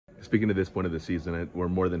speaking to this point of the season, we're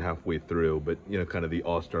more than halfway through, but kind of the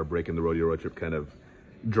All-Star break and the rodeo road trip kind of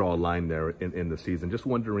draw a line there in the season. Just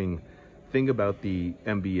wondering, think about the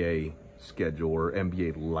NBA schedule or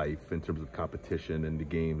NBA life in terms of competition and the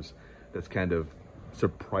games that's kind of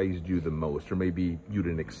surprised you the most, or maybe you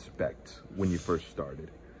didn't expect when you first started.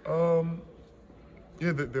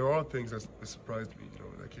 Yeah, there are things that surprised me,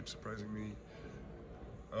 that keep surprising me.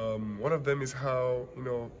 One of them is how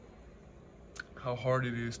hard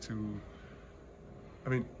it is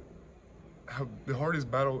how the hardest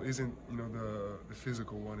battle isn't, the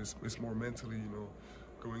physical one. It's more mentally,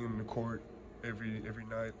 going in the court every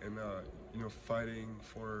night and, fighting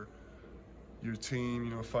for your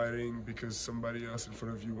team, fighting because somebody else in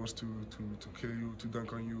front of you wants to kill you, to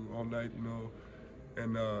dunk on you all night,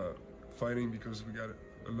 and fighting because we got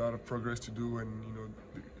a lot of progress to do, and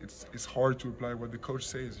it's hard to apply what the coach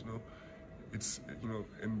says, it's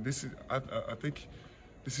and this is I think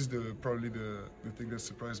this is probably the thing that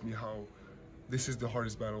surprised me, how this is the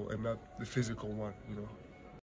hardest battle and not the physical one,